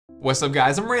What's up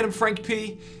guys, I'm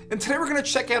randomfrankp, and today we're going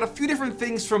to check out a few different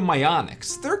things from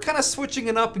Mionix. They're kind of switching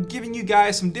it up and giving you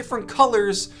guys some different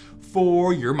colors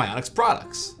for your Mionix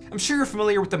products. I'm sure you're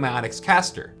familiar with the Mionix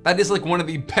caster. That is like one of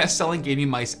the best-selling gaming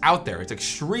mice out there. It's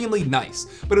extremely nice,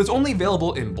 but it's only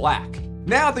available in black.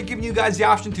 Now they're giving you guys the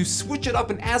option to switch it up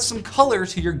and add some color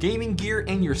to your gaming gear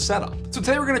and your setup. So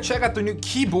today we're going to check out their new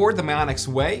keyboard, the Mionix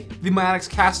Way, the Mionix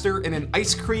caster in an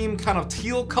ice cream kind of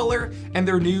teal color, and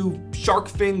their new shark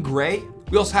fin gray.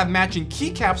 We also have matching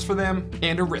keycaps for them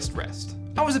and a wrist rest.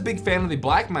 I was a big fan of the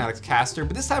black Mionix caster,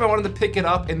 but this time I wanted to pick it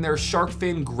up in their shark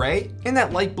fin gray and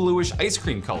that light bluish ice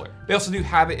cream color. They also do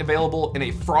have it available in a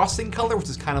frosting color, which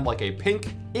is kind of like a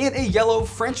pink, and a yellow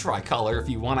french fry color if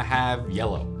you want to have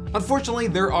yellow. Unfortunately,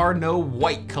 there are no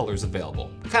white colors available.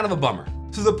 Kind of a bummer.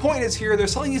 So the point is here, they're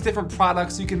selling these different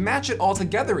products so you can match it all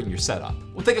together in your setup.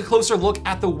 We'll take a closer look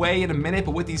at the Way in a minute,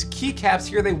 but with these keycaps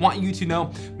here, they want you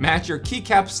to match your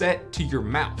keycap set to your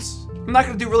mouse. I'm not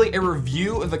going to do really a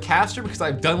review of the caster because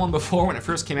I've done one before when it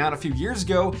first came out a few years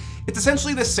ago. It's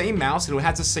essentially the same mouse, it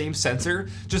has the same sensor,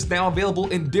 just now available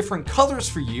in different colors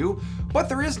for you, but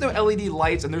there is no LED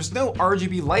lights and there's no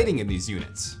RGB lighting in these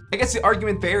units. I guess the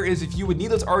argument there is if you would need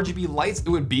those RGB lights, it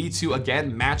would be to,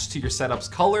 again, match to your setup's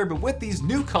color, but with these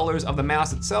new colors of the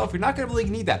mouse itself, you're not going to really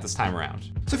need that this time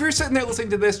around. So if you're sitting there listening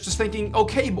to this just thinking,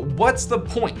 okay, but what's the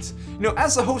point?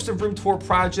 As the host of Room Tour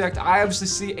Project, I obviously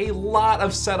see a lot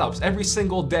of setups every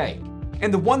single day.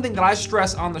 And the one thing that I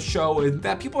stress on the show is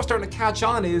that people are starting to catch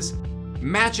on is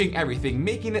matching everything,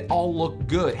 making it all look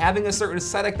good, having a certain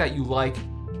aesthetic that you like.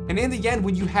 And in the end,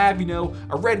 when you have,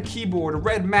 a red keyboard, a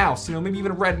red mouse, maybe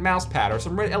even a red mouse pad or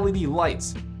some red LED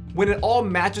lights, when it all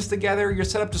matches together, your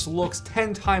setup just looks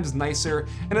 10 times nicer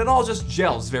and it all just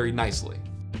gels very nicely.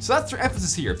 So that's their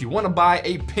emphasis here. If you want to buy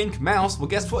a pink mouse, well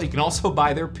guess what? You can also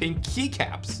buy their pink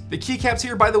keycaps. The keycaps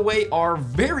here, by the way, are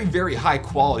very, very high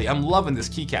quality. I'm loving this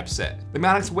keycap set. The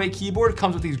Mionix Way keyboard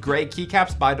comes with these gray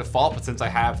keycaps by default, but since I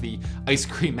have the ice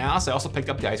cream mouse, I also picked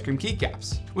up the ice cream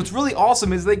keycaps. What's really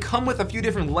awesome is they come with a few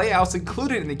different layouts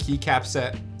included in the keycap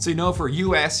set. So for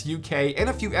US, UK, and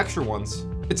a few extra ones.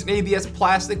 It's an ABS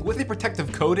plastic with a protective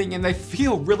coating and they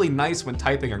feel really nice when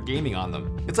typing or gaming on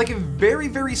them. It's like a very,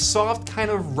 very soft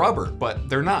kind of rubber, but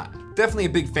they're not. Definitely a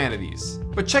big fan of these.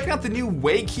 But checking out the new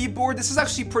Way keyboard, this is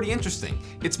actually pretty interesting.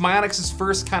 It's Mionix's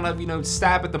first kind of,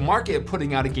 stab at the market of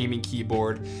putting out a gaming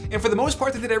keyboard. And for the most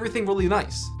part, they did everything really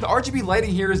nice. The RGB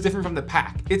lighting here is different from the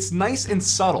pack. It's nice and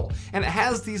subtle, and it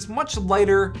has these much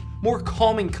lighter, more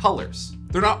calming colors.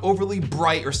 They're not overly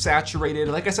bright or saturated.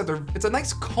 Like I said, it's a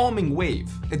nice calming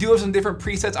wave. They do have some different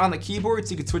presets on the keyboard,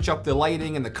 so you can switch up the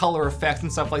lighting and the color effects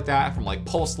and stuff like that, from like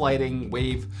pulse lighting,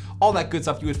 wave, all that good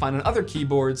stuff you would find on other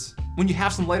keyboards. When you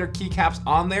have some lighter keycaps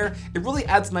on there, it really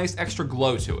adds a nice extra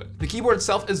glow to it. The keyboard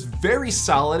itself is very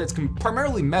solid. It's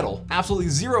primarily metal, absolutely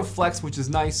zero flex, which is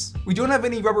nice. We don't have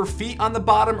any rubber feet on the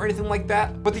bottom or anything like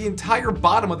that, but the entire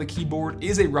bottom of the keyboard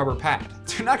is a rubber pad.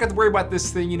 So you're not gonna have to worry about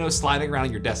this thing, sliding around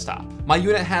on your desktop. My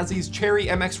unit has these Cherry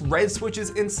MX red switches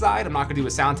inside. I'm not gonna do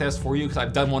a sound test for you because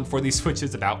I've done one for these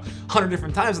switches about 100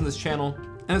 different times on this channel.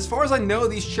 And as far as I know,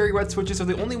 these cherry red switches are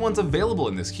the only ones available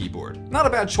in this keyboard. Not a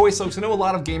bad choice though, because I know a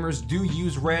lot of gamers do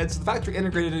use red, so the fact they're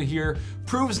integrated in here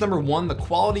proves number one, the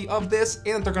quality of this,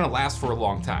 and that they're gonna last for a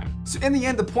long time. So in the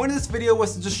end, the point of this video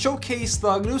was to just showcase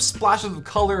the new splashes of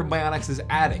color Mionix is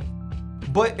adding.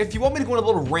 But if you want me to go on a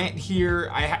little rant here,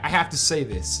 I have to say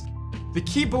this. The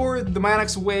keyboard, the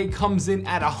Mionix Way, comes in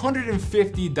at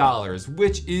 $150,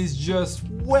 which is just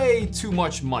way too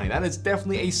much money. That is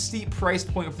definitely a steep price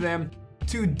point for them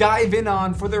to dive in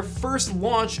on for their first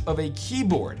launch of a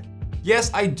keyboard.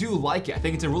 Yes, I do like it. I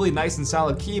think it's a really nice and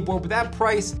solid keyboard, but that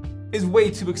price is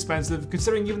way too expensive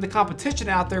considering even the competition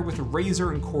out there with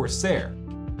Razer and Corsair.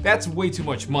 That's way too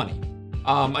much money.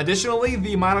 Additionally,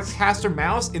 the Mionix caster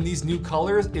mouse in these new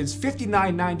colors is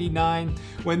 $59.99,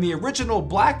 when the original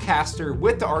black caster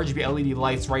with the RGB LED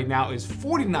lights right now is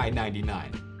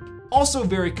 $49.99. Also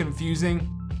very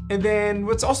confusing. And then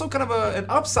what's also kind of an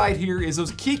upside here is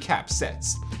those keycap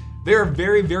sets. They're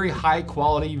very, very high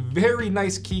quality, very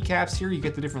nice keycaps here. You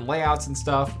get the different layouts and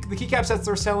stuff. The keycap sets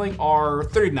they're selling are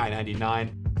 $39.99.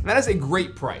 And that is a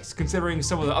great price, considering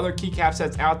some of the other keycap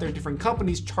sets out there, different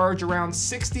companies charge around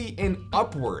 $60 and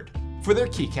upward for their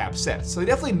keycap sets. So they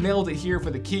definitely nailed it here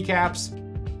for the keycaps.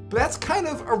 But that's kind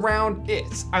of around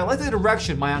it. I like the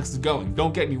direction Mionix is going,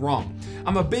 don't get me wrong.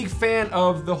 I'm a big fan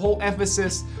of the whole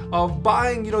emphasis of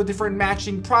buying, different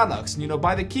matching products.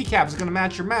 Buy the keycaps, it's gonna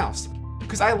match your mouse.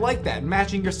 Because I like that,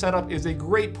 matching your setup is a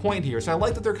great point here. So I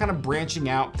like that they're kind of branching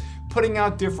out, putting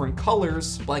out different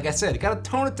colors. But like I said, you gotta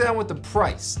tone it down with the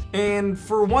price. And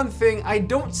for one thing, I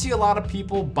don't see a lot of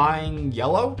people buying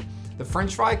yellow. The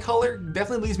French fry color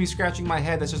definitely leaves me scratching my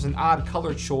head. That's just an odd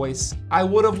color choice. I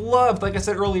would have loved, like I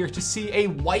said earlier, to see a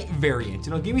white variant.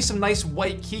 You know, give me some nice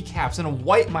white keycaps and a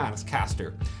white Mionix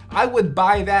caster. I would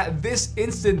buy that this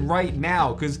instant right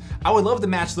now, because I would love to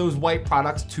match those white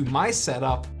products to my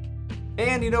setup.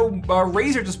 And you know,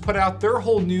 Razer just put out their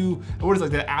whole new, what is it,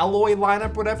 like the alloy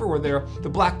lineup, whatever, where they're the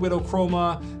Black Widow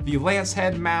Chroma, the Lance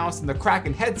head mouse, and the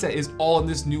Kraken headset is all in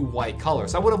this new white color.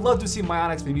 So I would have loved to see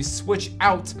Mionix maybe switch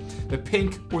out the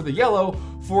pink or the yellow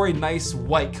for a nice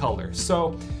white color.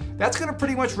 So that's gonna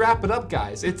pretty much wrap it up,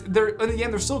 guys. In the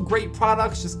end, they're still great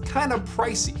products, just kind of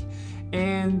pricey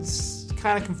and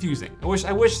kind of confusing.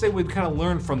 I wish they would kind of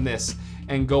learn from this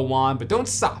and go on, but don't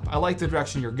stop. I like the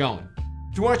direction you're going.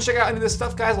 If you want to check out any of this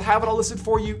stuff, guys, I'll have it all listed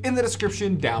for you in the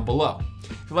description down below.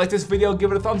 If you like this video, give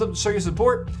it a thumbs up to show your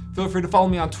support. Feel free to follow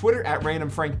me on Twitter at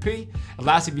randomfrankp. And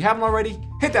lastly, if you haven't already,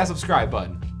 hit that subscribe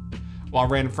button. Well, I'm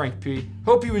randomfrankp.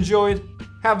 Hope you enjoyed.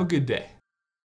 Have a good day.